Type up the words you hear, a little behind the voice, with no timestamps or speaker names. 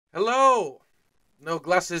Hello! No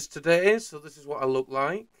glasses today, so this is what I look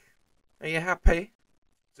like. Are you happy?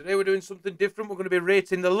 Today we're doing something different. We're going to be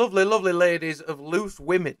rating the lovely, lovely ladies of Loose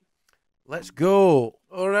Women. Let's go.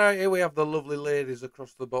 Alright, here we have the lovely ladies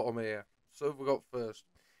across the bottom here. So who have we got first?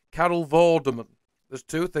 Carol Vorderman. There's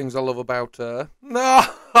two things I love about her. No!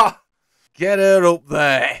 Get her up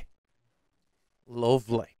there.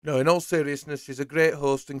 Lovely. No, in all seriousness, she's a great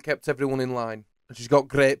host and kept everyone in line. And she's got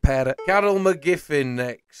great parrot. Carol McGiffin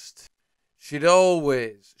next. She's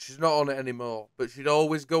not on it anymore, but she'd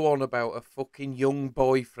always go on about a fucking young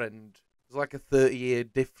boyfriend. There's like a 30-year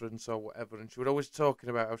difference or whatever, and she would always talking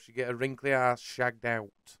about how she'd get a wrinkly ass shagged out.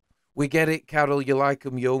 We get it, Carol, you like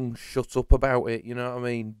 'em young, shut up about it, you know what I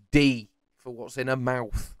mean? D for what's in her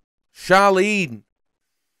mouth. Charlene.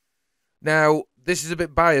 Now, this is a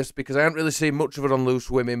bit biased because I haven't really seen much of her on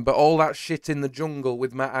Loose Women, but all that shit in the jungle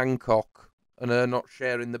with Matt Hancock and her not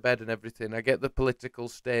sharing the bed and everything. I get the political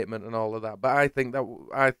statement and all of that, but I think, now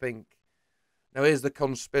here's the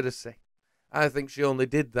conspiracy. I think she only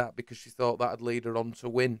did that because she thought that'd lead her on to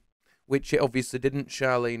win, which it obviously didn't,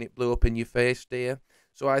 Charlene. It blew up in your face, dear.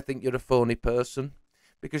 So I think you're a phony person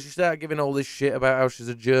because you start giving all this shit about how she's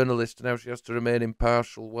a journalist and how she has to remain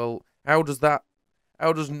impartial. Well, how does going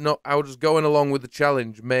along with the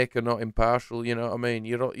challenge make her not impartial? You know what I mean?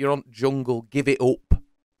 You're on Jungle. Give it up.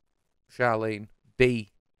 Charlene.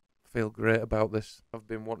 D. I feel great about this. I've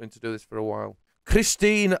been wanting to do this for a while.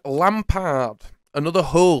 Christine Lampard, another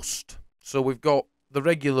host. So we've got the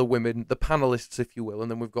regular women, the panellists, if you will,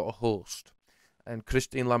 and then we've got a host. And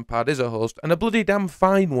Christine Lampard is a host, and a bloody damn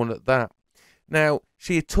fine one at that. Now,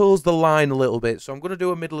 she toes the line a little bit, so I'm going to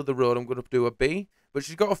do a middle of the road. I'm going to do a B, but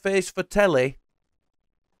she's got a face for telly.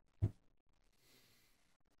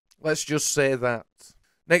 Let's just say that.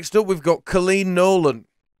 Next up, we've got Colleen Nolan.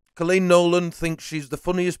 Colleen Nolan thinks she's the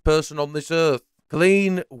funniest person on this earth.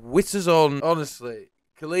 Colleen whitters on, honestly.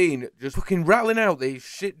 Colleen just fucking rattling out these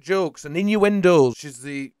shit jokes and innuendos. She's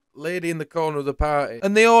the lady in the corner of the party.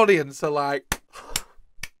 And the audience are like,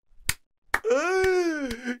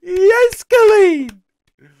 yes, Colleen!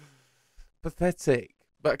 Pathetic.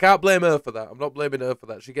 But I can't blame her for that. I'm not blaming her for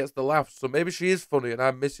that. She gets the laughs, so maybe she is funny and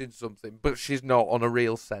I'm missing something. But she's not on a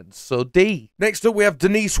real sense. So D. Next up, we have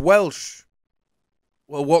Denise Welsh.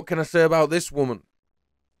 Well, what can I say about this woman?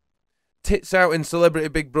 Tits out in Celebrity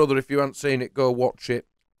Big Brother. If you haven't seen it, go watch it.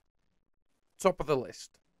 Top of the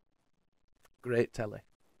list. Great telly.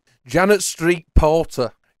 Janet Street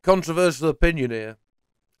Porter. Controversial opinion here.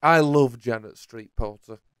 I love Janet Street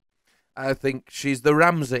Porter. I think she's the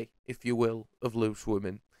Ramsay, if you will, of Loose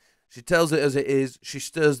Women. She tells it as it is. She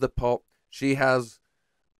stirs the pot. She has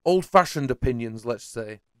old-fashioned opinions, let's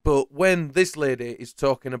say. But when this lady is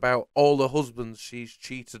talking about all the husbands she's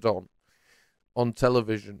cheated on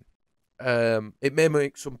television, it may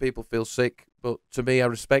make some people feel sick, but to me, I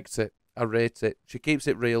respect it. I rate it. She keeps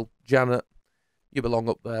it real. Janet, you belong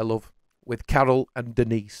up there, love, with Carol and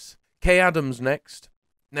Denise. Kay Adams next.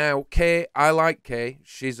 Now, Kay, I like Kay.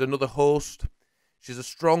 She's another host. She's a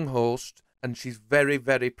strong host, and she's very,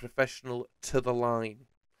 very professional to the line.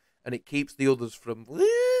 And it keeps the others from...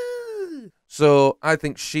 So I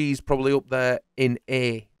think she's probably up there in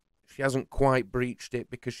A. She hasn't quite breached it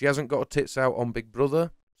because she hasn't got her tits out on Big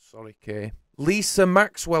Brother. Sorry, Kay. Lisa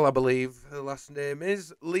Maxwell, I believe her last name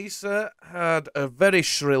is. Lisa had a very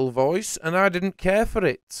shrill voice, and I didn't care for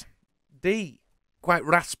it. D. Quite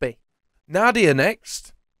raspy. Nadia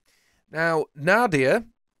next. Now, Nadia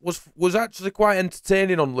was actually quite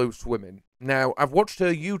entertaining on Loose Women. Now, I've watched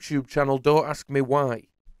her YouTube channel, Don't Ask Me Why.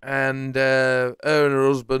 And her and her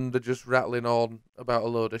husband are just rattling on about a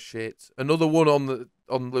load of shit. Another one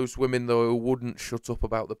on Loose Women, though, who wouldn't shut up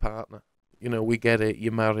about the partner. You know, we get it,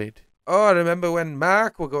 you're married. Oh, I remember when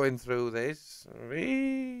Mark were going through this.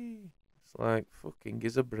 It's like, fucking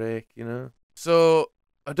gives a break, you know. So,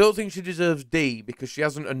 I don't think she deserves D because she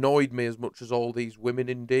hasn't annoyed me as much as all these women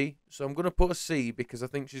in D. So I'm going to put a C because I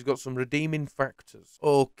think she's got some redeeming factors.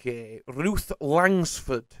 Okay, Ruth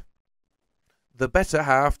Langsford. The better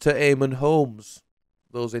half to Eamon Holmes.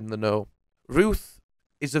 Those in the know. Ruth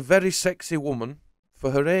is a very sexy woman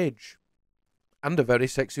for her age. And a very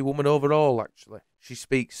sexy woman overall, actually. She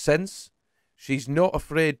speaks sense. She's not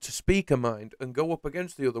afraid to speak her mind and go up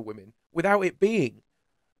against the other women without it being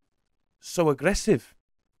so aggressive.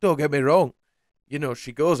 Don't get me wrong. You know,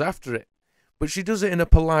 she goes after it. But she does it in a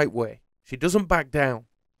polite way. She doesn't back down.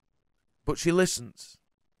 But she listens.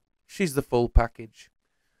 She's the full package.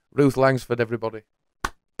 Ruth Langsford, everybody.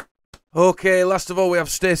 Okay, last of all, we have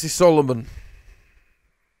Stacey Solomon.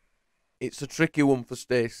 It's a tricky one for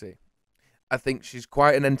Stacey. I think she's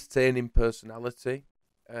quite an entertaining personality.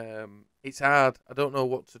 It's hard. I don't know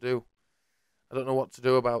what to do. I don't know what to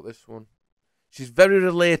do about this one. She's very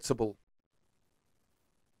relatable.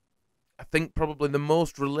 I think probably the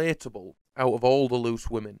most relatable out of all the loose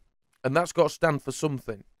women. And that's got to stand for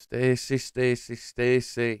something. Stacey, Stacey,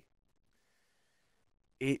 Stacey.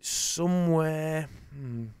 It's somewhere.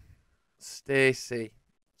 Stacey.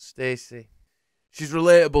 Stacey. She's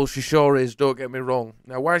relatable, she sure is, don't get me wrong.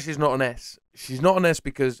 Now, why she's not an S? She's not an S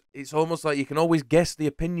because it's almost like you can always guess the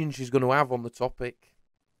opinion she's going to have on the topic.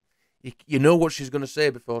 You know what she's going to say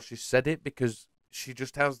before she's said it because she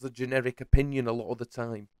just has the generic opinion a lot of the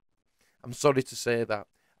time. I'm sorry to say that.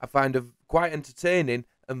 I find her quite entertaining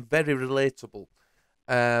and very relatable.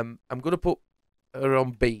 I'm going to put her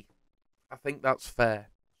on B. I think that's fair.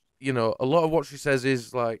 You know, a lot of what she says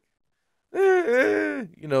is like, you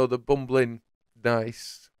know, the bumbling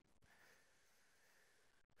nice.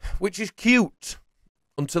 Which is cute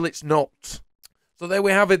until it's not. So there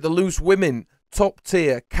we have it, the loose women. Top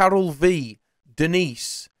tier, Carol V,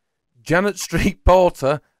 Denise, Janet Street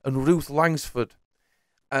Porter, and Ruth Langsford.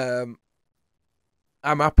 I'm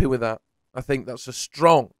happy with that. I think that's a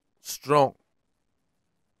strong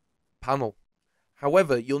panel.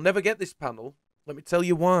 However, you'll never get this panel. Let me tell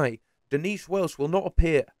you why. Denise Welsh will not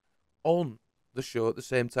appear on the show at the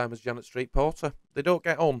same time as Janet Street Porter. They don't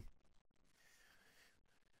get on.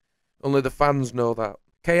 Only the fans know that.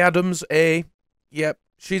 Kay Adams, A. Yep,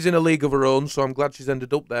 she's in a league of her own, so I'm glad she's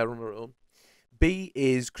ended up there on her own. B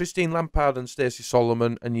is Christine Lampard and Stacey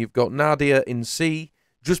Solomon, and you've got Nadia in C,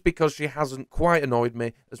 just because she hasn't quite annoyed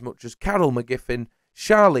me as much as Carol McGiffin,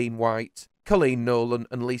 Charlene White, Colleen Nolan,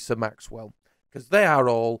 and Lisa Maxwell. Because they are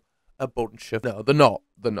all a bunch of... No, they're not.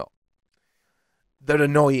 They're not. They're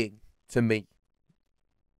annoying to me.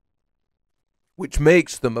 Which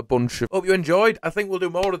makes them a bunch of... Hope you enjoyed. I think we'll do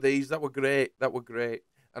more of these. That were great. That were great.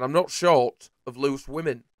 And I'm not short of loose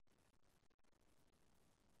women.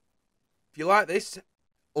 If you like this,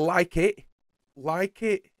 like it. Like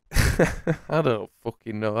it. I don't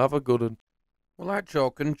fucking know. Have a good one. Well, like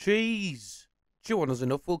chalk and cheese. Chew on us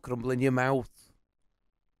enough will crumble in your mouth.